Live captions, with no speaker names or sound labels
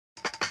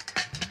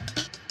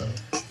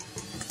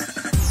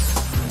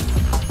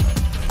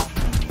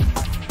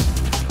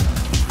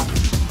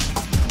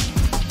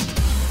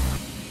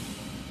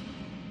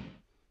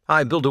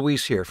Hi, Bill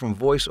DeWeese here from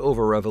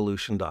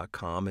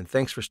VoiceOverRevolution.com, and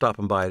thanks for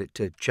stopping by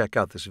to check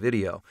out this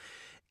video.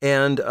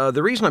 And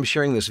the reason I'm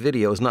sharing this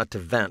video is not to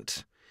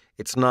vent.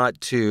 It's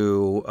not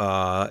to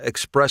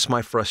express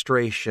my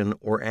frustration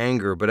or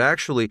anger, but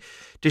actually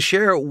to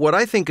share what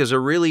I think is a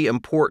really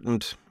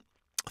important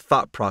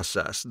thought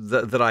process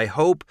that I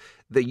hope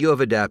that you have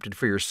adapted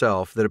for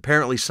yourself, that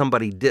apparently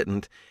somebody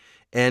didn't.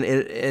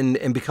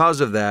 And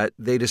because of that,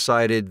 they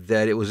decided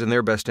that it was in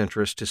their best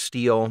interest to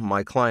steal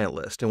my client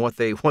list. And what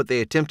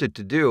they attempted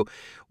to do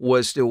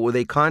was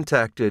they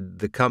contacted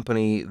the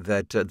company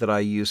that I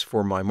use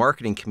for my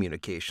marketing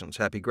communications,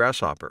 Happy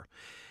Grasshopper,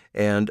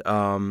 and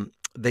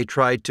they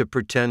tried to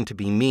pretend to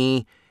be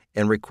me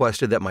and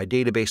requested that my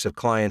database of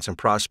clients and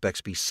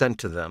prospects be sent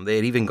to them. They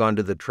had even gone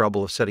to the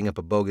trouble of setting up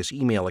a bogus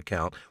email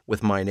account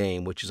with my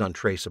name, which is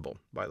untraceable,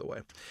 by the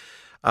way.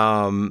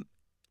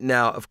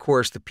 Now, of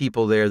course, the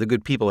people there, the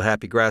good people at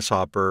Happy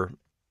Grasshopper,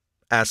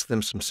 asked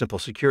them some simple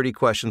security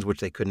questions, which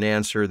they couldn't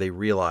answer. They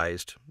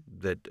realized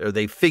that, or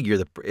they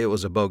figured that it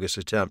was a bogus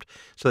attempt,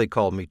 so they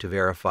called me to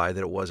verify that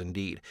it was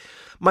indeed.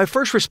 My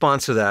first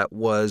response to that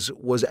was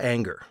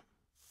anger,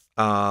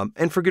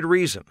 and for good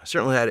reason. I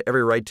certainly had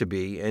every right to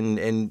be, and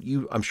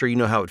I'm sure you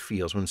know how it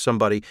feels when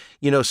somebody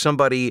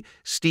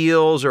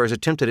steals or has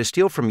attempted to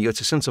steal from you.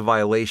 It's a sense of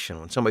violation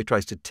when somebody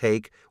tries to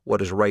take what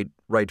is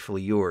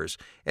rightfully yours.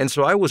 And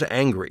so I was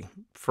angry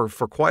for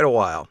quite a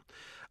while.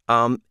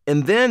 And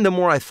then the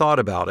more I thought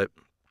about it,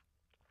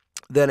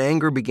 that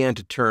anger began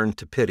to turn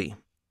to pity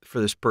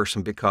for this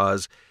person,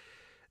 because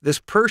this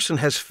person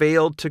has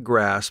failed to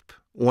grasp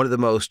one of the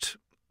most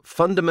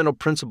fundamental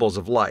principles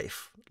of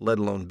life, let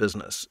alone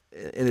business.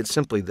 And it's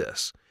simply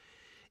this,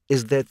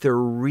 is that there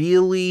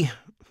really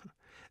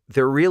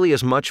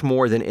is much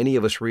more than any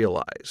of us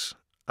realize.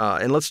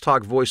 And let's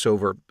talk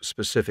voiceover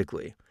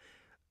specifically.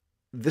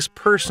 This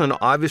person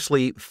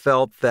obviously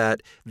felt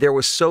that there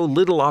was so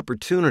little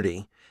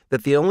opportunity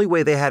that the only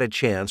way they had a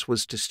chance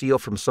was to steal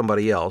from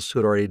somebody else who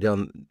had already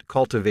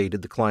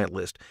cultivated the client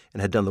list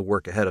and had done the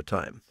work ahead of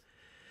time.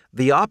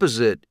 The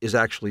opposite is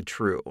actually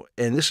true,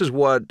 and this is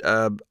what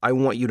I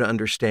want you to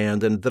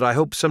understand, and that I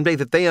hope someday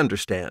that they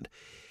understand,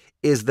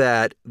 is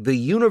that the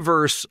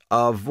universe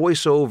of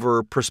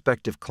voiceover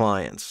prospective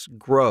clients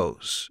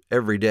grows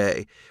every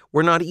day.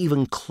 We're not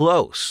even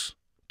close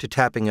to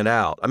tapping it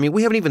out. I mean,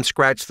 we haven't even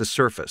scratched the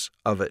surface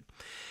of it.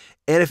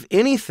 And if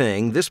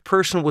anything, this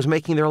person was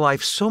making their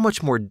life so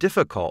much more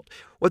difficult.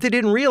 What they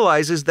didn't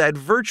realize is that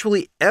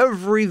virtually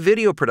every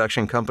video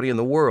production company in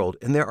the world,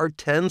 and there are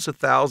tens of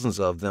thousands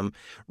of them,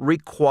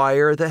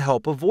 require the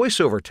help of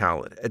voiceover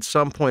talent at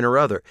some point or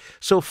other.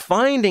 So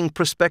finding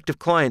prospective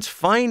clients,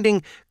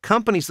 finding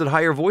companies that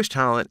hire voice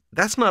talent,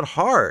 that's not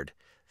hard.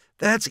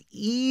 That's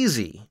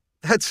easy.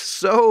 That's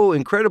so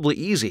incredibly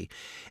easy.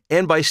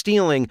 And by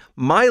stealing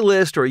my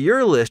list or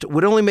your list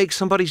would only make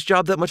somebody's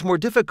job that much more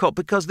difficult,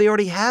 because they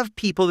already have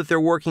people that they're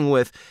working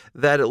with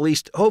that at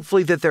least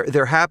hopefully that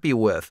they're happy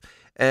with,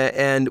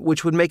 and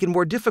which would make it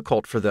more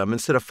difficult for them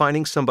instead of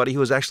finding somebody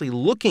who is actually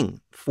looking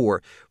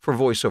for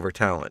voiceover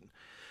talent.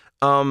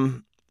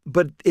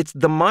 But it's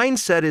the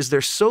mindset is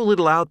there's so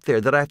little out there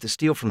that I have to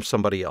steal from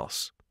somebody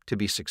else to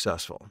be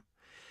successful.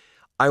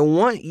 I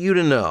want you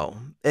to know,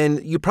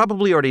 and you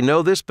probably already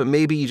know this, but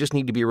maybe you just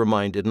need to be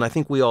reminded, and I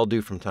think we all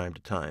do from time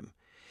to time,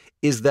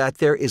 is that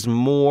there is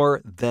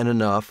more than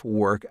enough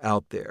work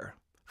out there.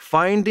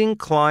 Finding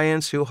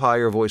clients who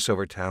hire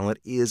voiceover talent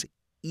is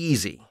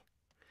easy.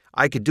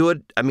 I could do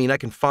it. I mean, I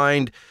can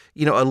find,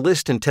 a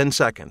list in 10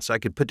 seconds. I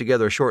could put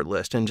together a short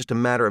list in just a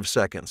matter of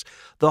seconds.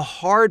 The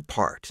hard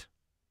part,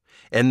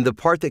 and the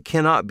part that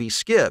cannot be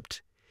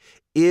skipped,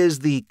 is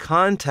the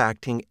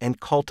contacting and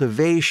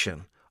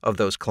cultivation of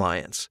those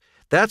clients.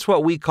 That's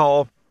what we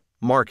call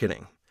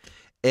marketing.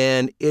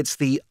 And it's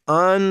the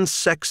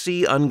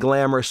unsexy,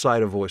 unglamorous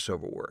side of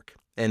voiceover work.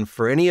 And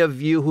for any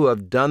of you who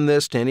have done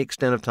this to any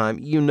extent of time,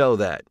 you know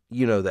that.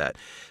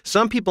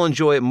 Some people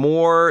enjoy it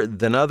more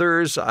than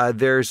others.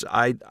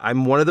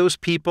 I'm one of those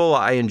people.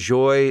 I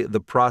enjoy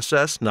the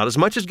process, not as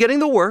much as getting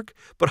the work,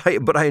 but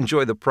I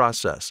enjoy the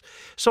process.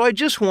 So I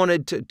just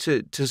wanted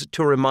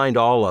to remind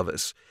all of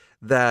us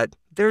that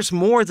there's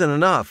more than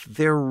enough.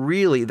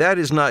 That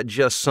is not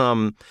just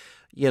some,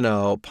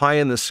 pie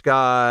in the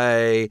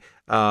sky,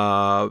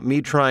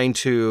 me trying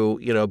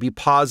to, be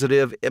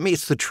positive. I mean,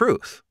 it's the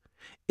truth.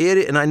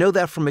 And I know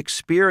that from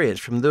experience,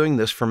 from doing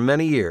this for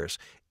many years.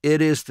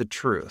 It is the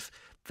truth.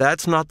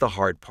 That's not the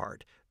hard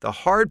part. The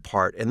hard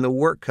part and the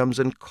work comes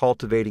in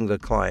cultivating the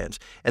clients.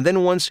 And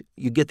then once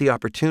you get the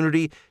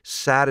opportunity,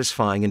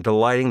 satisfying and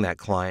delighting that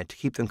client to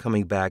keep them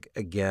coming back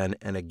again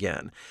and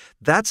again.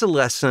 That's a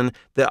lesson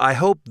that I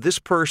hope this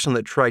person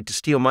that tried to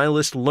steal my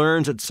list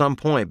learns at some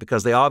point,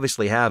 because they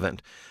obviously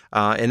haven't.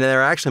 And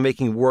they're actually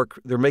making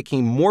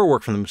more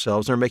work for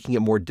themselves. They're making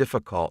it more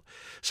difficult.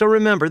 So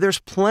remember, there's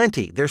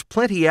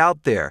plenty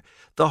out there.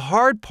 The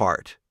hard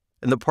part,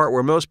 and the part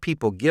where most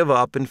people give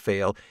up and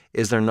fail,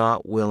 is they're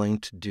not willing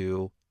to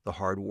do the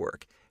hard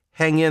work.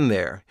 Hang in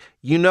there.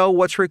 You know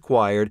what's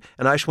required,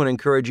 and I just want to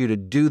encourage you to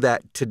do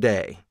that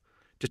today.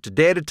 just a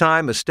day at a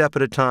time, a step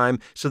at a time,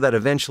 so that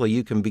eventually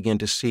you can begin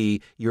to see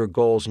your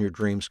goals and your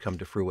dreams come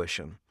to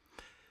fruition.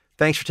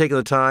 Thanks for taking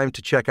the time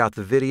to check out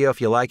the video.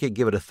 If you like it,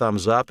 give it a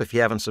thumbs up. If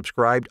you haven't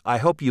subscribed, I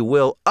hope you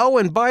will. Oh,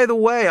 and by the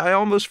way, I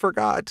almost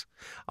forgot.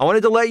 I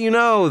wanted to let you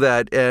know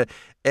that,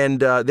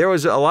 there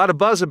was a lot of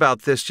buzz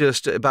about this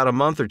just about a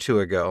month or two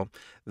ago,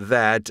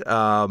 that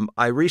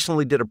I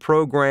recently did a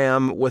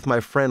program with my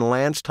friend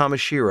Lance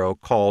Tomashiro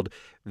called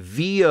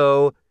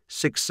VO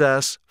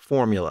Success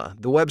Formula.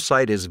 The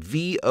website is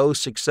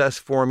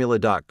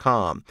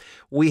vosuccessformula.com.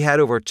 We had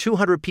over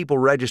 200 people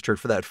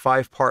registered for that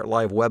 5-part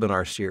live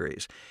webinar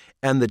series.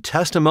 And the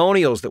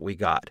testimonials that we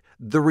got,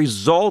 the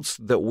results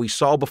that we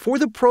saw before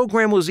the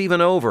program was even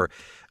over,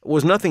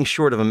 was nothing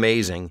short of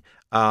amazing.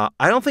 I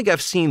don't think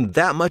I've seen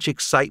that much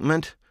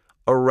excitement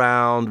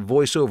around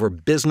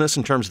voiceover business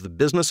in terms of the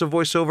business of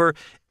voiceover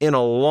in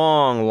a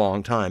long,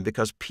 long time,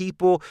 because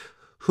people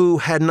who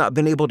had not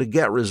been able to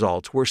get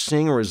results were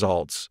seeing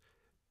results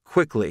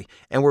quickly,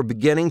 and we're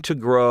beginning to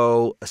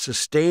grow a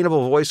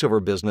sustainable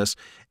voiceover business,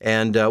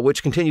 and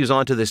which continues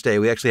on to this day.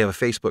 We actually have a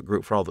Facebook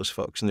group for all those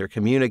folks, and they're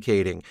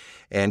communicating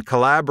and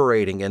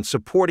collaborating and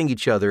supporting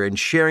each other and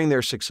sharing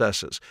their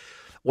successes.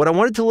 What I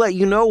wanted to let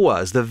you know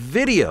was the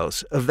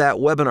videos of that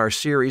webinar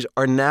series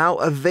are now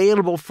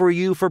available for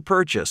you for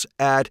purchase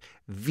at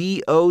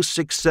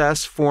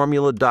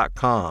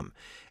vosuccessformula.com.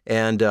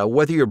 And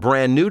whether you're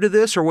brand new to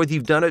this or whether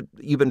you've done it,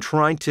 you've been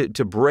trying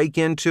to break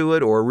into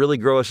it or really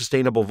grow a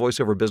sustainable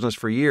voiceover business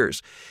for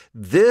years,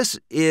 this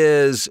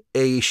is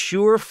a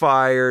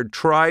surefire,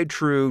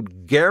 tried-true,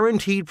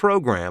 guaranteed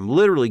program,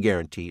 literally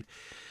guaranteed,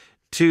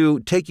 to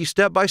take you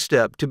step by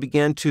step to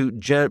begin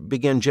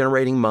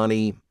generating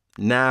money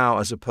now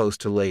as opposed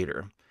to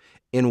later.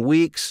 In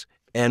weeks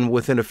and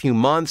within a few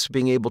months,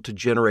 being able to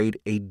generate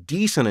a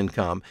decent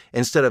income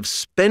instead of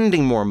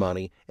spending more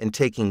money and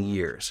taking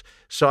years.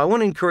 So I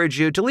want to encourage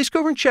you to at least go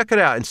over and check it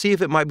out and see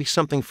if it might be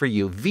something for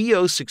you.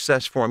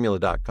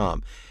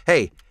 vosuccessformula.com.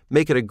 Hey,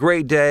 make it a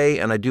great day,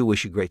 and I do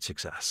wish you great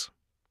success.